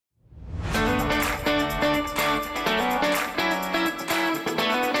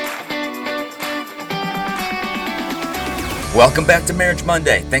Welcome back to Marriage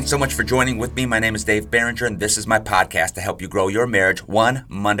Monday. Thanks so much for joining with me. My name is Dave Barringer, and this is my podcast to help you grow your marriage one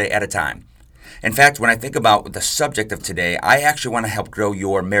Monday at a time. In fact, when I think about the subject of today, I actually want to help grow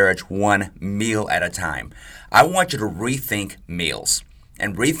your marriage one meal at a time. I want you to rethink meals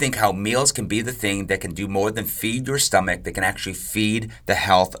and rethink how meals can be the thing that can do more than feed your stomach, that can actually feed the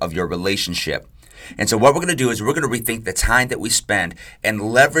health of your relationship. And so what we're going to do is we're going to rethink the time that we spend and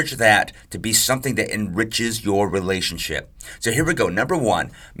leverage that to be something that enriches your relationship. So here we go. Number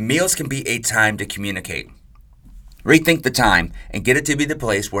one, meals can be a time to communicate. Rethink the time and get it to be the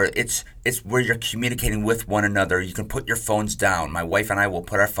place where it's where you're communicating with one another. You can put your phones down. My wife and I will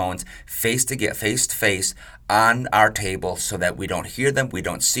put our phones face to face on our table so that we don't hear them, we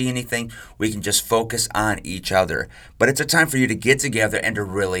don't see anything. We can just focus on each other. But it's a time for you to get together and to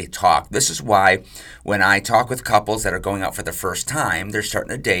really talk. This is why when I talk with couples that are going out for the first time, they're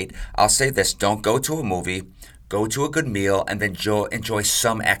starting a date, I'll say this: don't go to a movie. Go to a good meal and then enjoy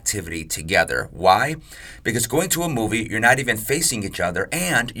some activity together. Why? Because going to a movie, you're not even facing each other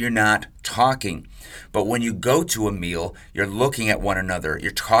and you're not talking. But when you go to a meal, you're looking at one another.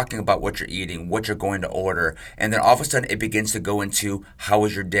 You're talking about what you're eating, what you're going to order. And then all of a sudden it begins to go into, how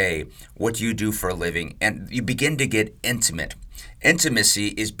was your day? What do you do for a living? And you begin to get intimate.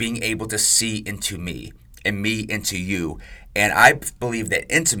 Intimacy is being able to see into me and me into you. And I believe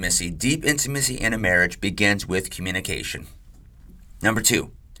that intimacy, deep intimacy in a marriage, begins with communication. Number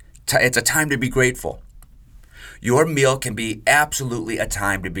two, it's a time to be grateful. Your meal can be absolutely a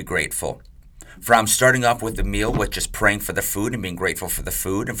time to be grateful. From starting off with the meal with just praying for the food and being grateful for the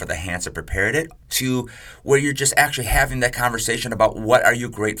food and for the hands that prepared it, to where you're just actually having that conversation about what are you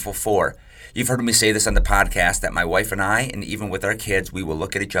grateful for. You've heard me say this on the podcast that my wife and I, and even with our kids, we will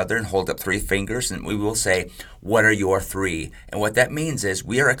look at each other and hold up three fingers and we will say, what are your three? And what that means is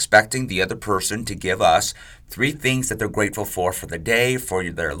we are expecting the other person to give us three things that they're grateful for the day, for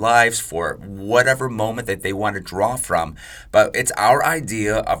their lives, for whatever moment that they want to draw from. But it's our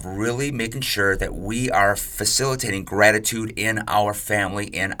idea of really making sure that we are facilitating gratitude in our family,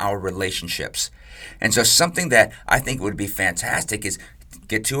 in our relationships. And so something that I think would be fantastic is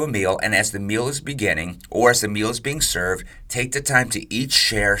get to a meal, and as the meal is beginning or as the meal is being served, take the time to each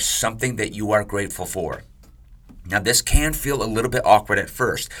share something that you are grateful for. Now, this can feel a little bit awkward at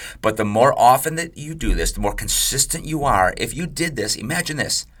first, but the more often that you do this, the more consistent you are. If you did this, imagine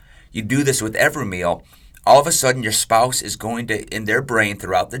this. You do this with every meal. All of a sudden, your spouse is going to, in their brain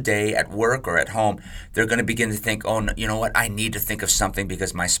throughout the day, at work or at home, they're going to begin to think, oh, you know what? I need to think of something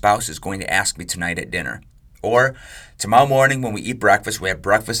because my spouse is going to ask me tonight at dinner. Or tomorrow morning when we eat breakfast, we have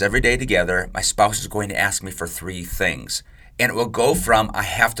breakfast every day together, my spouse is going to ask me for three things. And it will go from, I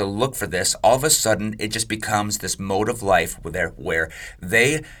have to look for this, all of a sudden it just becomes this mode of life where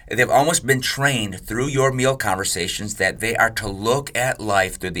they've almost been trained through your meal conversations that they are to look at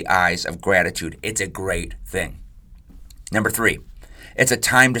life through the eyes of gratitude. It's a great thing. Number three, it's a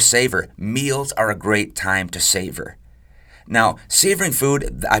time to savor. Meals are a great time to savor. Now, savoring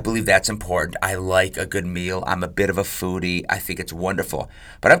food, I believe that's important. I like a good meal. I'm a bit of a foodie. I think it's wonderful.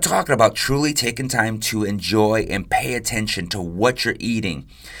 But I'm talking about truly taking time to enjoy and pay attention to what you're eating,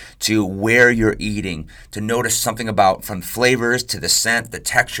 to where you're eating, to notice something about from flavors to the scent, the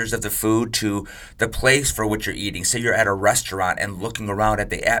textures of the food, to the place for which you're eating. Say you're at a restaurant and looking around at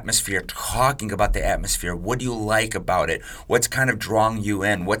the atmosphere, talking about the atmosphere. What do you like about it? What's kind of drawing you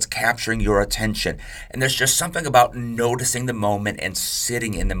in? What's capturing your attention? And there's just something about noticing the moment and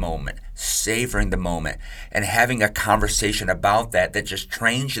sitting in the moment, savoring the moment, and having a conversation about that just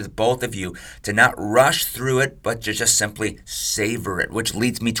trains both of you to not rush through it, but to just simply savor it, which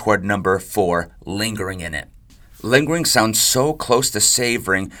leads me toward number four, lingering in it. Lingering sounds so close to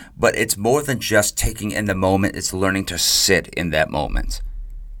savoring, but it's more than just taking in the moment. It's learning to sit in that moment.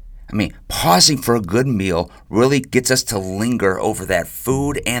 I mean, pausing for a good meal really gets us to linger over that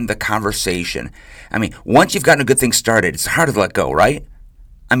food and the conversation. I mean, once you've gotten a good thing started, it's hard to let go, right?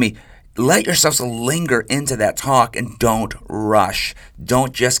 I mean, let yourselves linger into that talk and don't rush.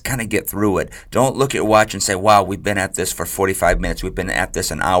 Don't just kind of get through it. Don't look at your watch and say, wow, we've been at this for 45 minutes. We've been at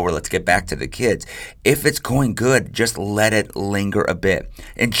this an hour. Let's get back to the kids. If it's going good, just let it linger a bit.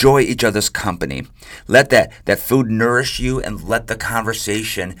 Enjoy each other's company. Let that food nourish you and let the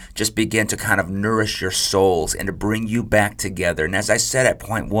conversation just begin to kind of nourish your souls and to bring you back together. And as I said at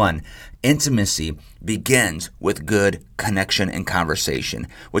point one, intimacy begins with good connection and conversation,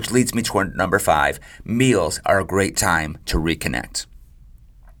 which leads me toward number five. Meals are a great time to reconnect.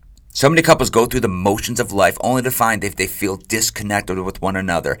 So many couples go through the motions of life only to find if they feel disconnected with one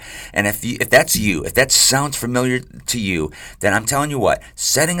another. And if that's you, if that sounds familiar to you, then I'm telling you what,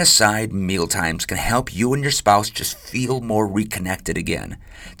 setting aside meal times can help you and your spouse just feel more reconnected again.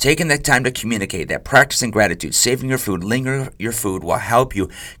 Taking that time to communicate, that practicing gratitude, saving your food, lingering your food will help you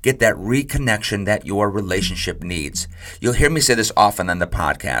get that reconnection that your relationship needs. You'll hear me say this often on the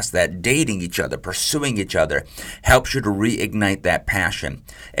podcast, that dating each other, pursuing each other, helps you to reignite that passion.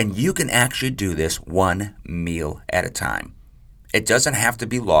 And you can actually do this one meal at a time. It doesn't have to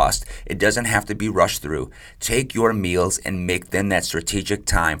be lost. It doesn't have to be rushed through. Take your meals and make them that strategic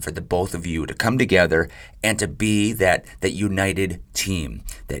time for the both of you to come together and to be that united team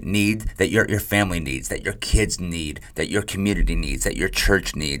that your family needs, that your kids need, that your community needs, that your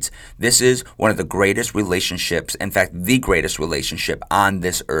church needs. This is one of the greatest relationships, in fact, the greatest relationship on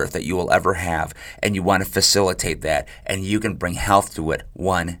this earth that you will ever have, and you want to facilitate that, and you can bring health to it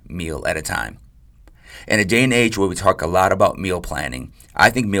one meal at a time. In a day and age where we talk a lot about meal planning, I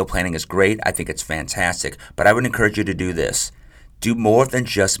think meal planning is great. I think it's fantastic. But I would encourage you to do this. Do more than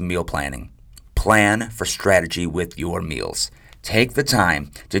just meal planning. Plan for strategy with your meals. Take the time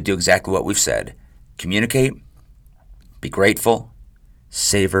to do exactly what we've said. Communicate, be grateful,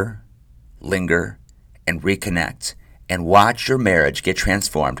 savor, linger, and reconnect. And watch your marriage get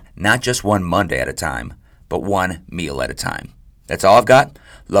transformed, not just one Monday at a time, but one meal at a time. That's all I've got.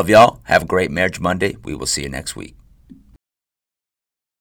 Love y'all. Have a great Marriage Monday. We will see you next week.